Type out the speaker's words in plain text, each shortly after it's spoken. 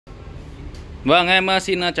Vâng, em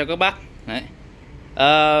xin chào các bác. Đấy.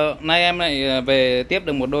 Nay em lại về tiếp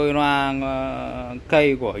được một đôi loa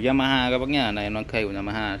cây của Yamaha các bác nhá. Này loa cây của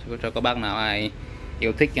Yamaha cho các bác nào ai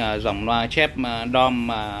yêu thích dòng loa chép dom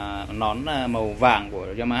nón màu vàng của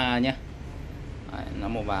Yamaha nhé. Đấy, nó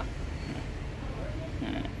màu vàng.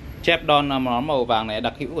 Đấy. Chép đon nón màu vàng này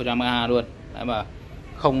đặc hữu của Yamaha luôn. Đấy, mà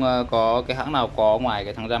không có cái hãng nào có ngoài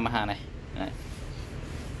cái thằng Yamaha này. Đấy.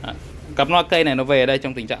 Đấy. Cặp loa cây này nó về đây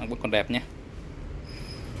trong tình trạng vẫn còn đẹp nhé.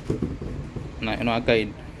 Này loa cây.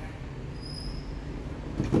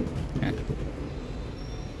 Đấy.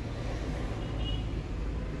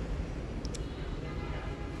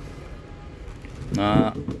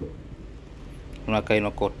 Đó. Loa cây nó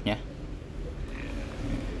cột nhé.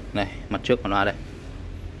 Này mặt trước của loa đây.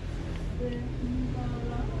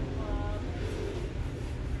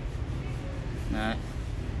 Đấy.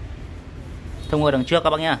 Thông ngồi đằng trước các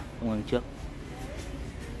bác nhá, thông ngồi đằng trước.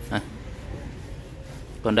 Đấy.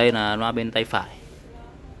 Còn đây là loa bên tay phải.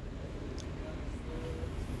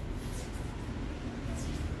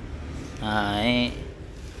 Đấy.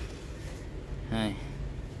 Đây.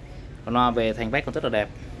 Con loa về thành vách còn rất là đẹp.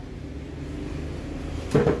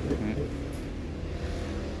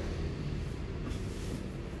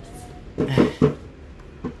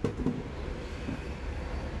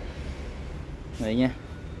 Đấy nhá.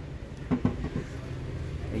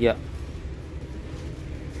 Đấy chưa?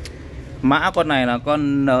 Mã con này là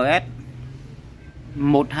con NS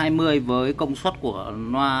 120 với công suất của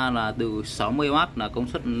loa là từ 60W, là công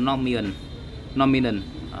suất nominal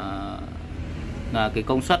là cái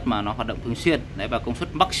công suất mà nó hoạt động thường xuyên. Đấy, và công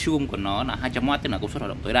suất maximum của nó là 200W, tức là công suất hoạt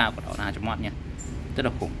động tối đa của nó là 200W nha. Rất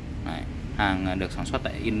là khủng. Đấy, hàng được sản xuất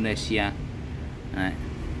tại Indonesia. Đấy.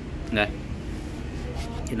 Đây.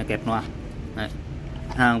 Thì là kẹp loa. Đấy.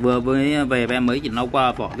 Hàng vừa với về em mới chỉ lau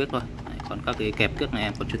qua vỏ viết thôi. Đấy, còn các cái kẹp cước này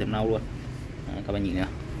em còn chưa thèm lau luôn. Đấy, các bạn nhìn nữa.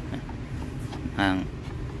 Đấy. Hàng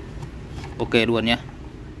ok luôn nhé.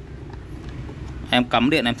 Em cắm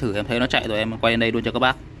điện em thử em thấy nó chạy rồi em quay lên đây luôn cho các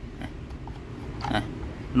bác. Đấy.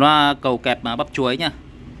 Loa cầu kẹp bắp chuối nhá.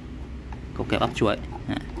 Cầu kẹp bắp chuối.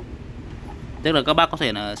 Đấy. Tức là các bác có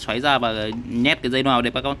thể là xoáy ra và nhét cái dây loa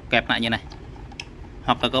để các bác kẹp lại như này.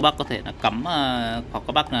 Hoặc là các bác có thể là cắm, hoặc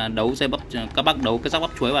các bác là đấu dây bắp, các bác đấu cái rắc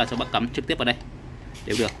bắp chuối vào, cho bác cắm trực tiếp vào đây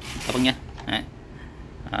đều được các bác nhé. Đấy.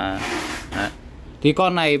 Đấy. Thì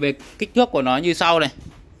con này về kích thước của nó như sau này.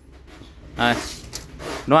 Đây.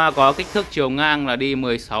 Loa có kích thước chiều ngang là đi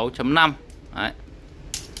 16.5. Đấy.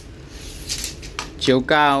 Chiều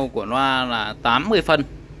cao của loa là 80 phân,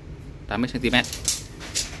 80 cm.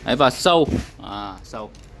 Đấy, và sâu sâu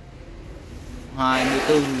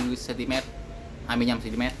 24 cm, 25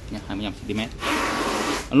 cm nha, 25 cm.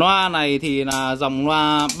 Loa này thì là dòng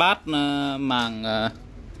loa bát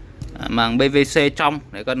màng PVC trong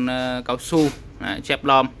để con cao su. Đấy, chép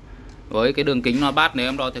lom với cái đường kính loa bát, nếu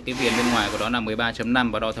em đo theo cái viền bên ngoài của nó là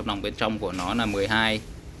 13.5 và đo theo lòng bên trong của nó là 12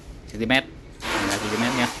 cm, 12 cm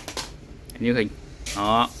nha, như hình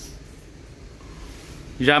đó.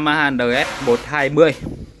 Yamaha NS 120,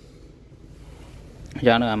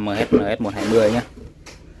 Yamaha NS 120 nhé.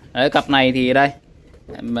 Đấy, cặp này thì đây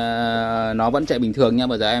em, nó vẫn chạy bình thường nha.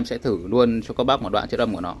 Bây giờ em sẽ thử luôn cho các bác một đoạn chất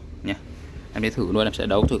âm của nó nha. Em sẽ thử luôn, em sẽ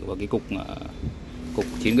đấu thử vào cái cục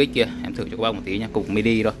 9 gig kia, em thử cho các bác một tí nha, cục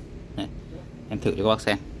midi thôi. Đấy. Em thử cho các bác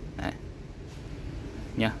xem. Đấy.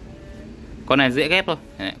 Nha. Con này dễ ghép thôi.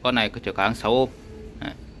 Đấy. Con này chở kháng 6 ôm.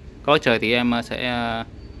 Đấy. Có trời thì em sẽ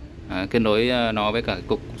kết nối nó với cả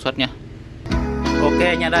cục xuất nhá.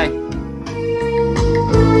 Ok nha, đây.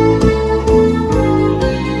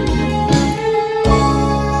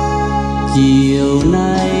 Chiều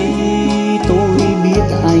nay tôi biết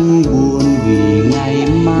anh buồn vì ngày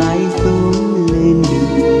mai sớm lên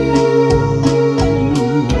đường.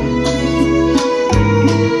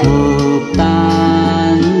 Hợp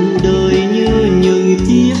tan đời như những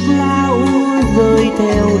chiếc lá úa rơi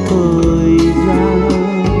theo thời gian.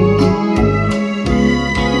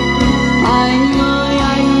 Anh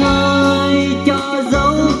ơi, cho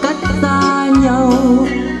dấu cách xa nhau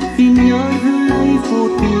khi nhớ giây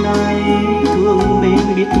phút này. Thương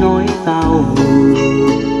mến biết nói sao vừa,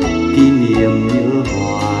 kỷ niệm nhớ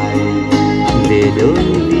hoài, để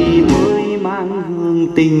đơn vì mới mang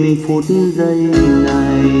hương tình phút giây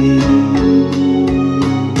này.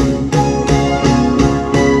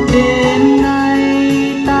 Đêm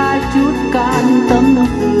nay ta chút can tâm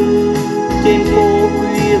sự trên phố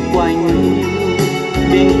khuya quanh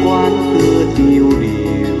bên quán xưa tiêu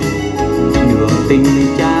điều, đường tình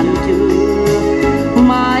chan chứa.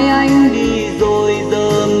 Mai anh đi rồi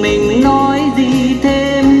giờ mình nói gì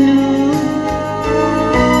thêm nữa.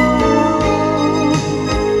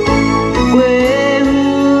 Quên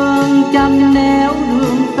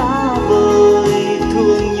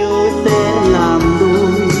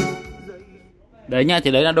Đấy nha,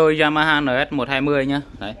 thì đấy là đôi Yamaha NS120 nhá.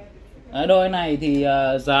 Đấy. Đôi này thì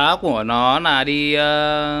giá của nó là đi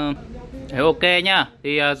ok nhá.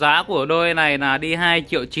 Thì giá của đôi này là đi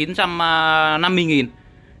 2.950.000.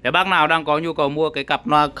 Nếu bác nào đang có nhu cầu mua cái cặp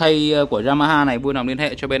loa khay của Yamaha này, vui lòng liên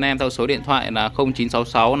hệ cho bên em theo số điện thoại là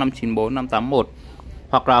 0966 594 581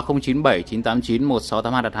 hoặc là 097 989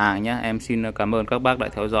 1682 đặt hàng nhé. Em xin cảm ơn các bác đã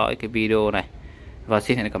theo dõi cái video này và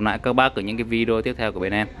xin hẹn gặp lại các bác ở những cái video tiếp theo của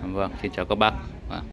bên em. Vâng, xin chào các bác.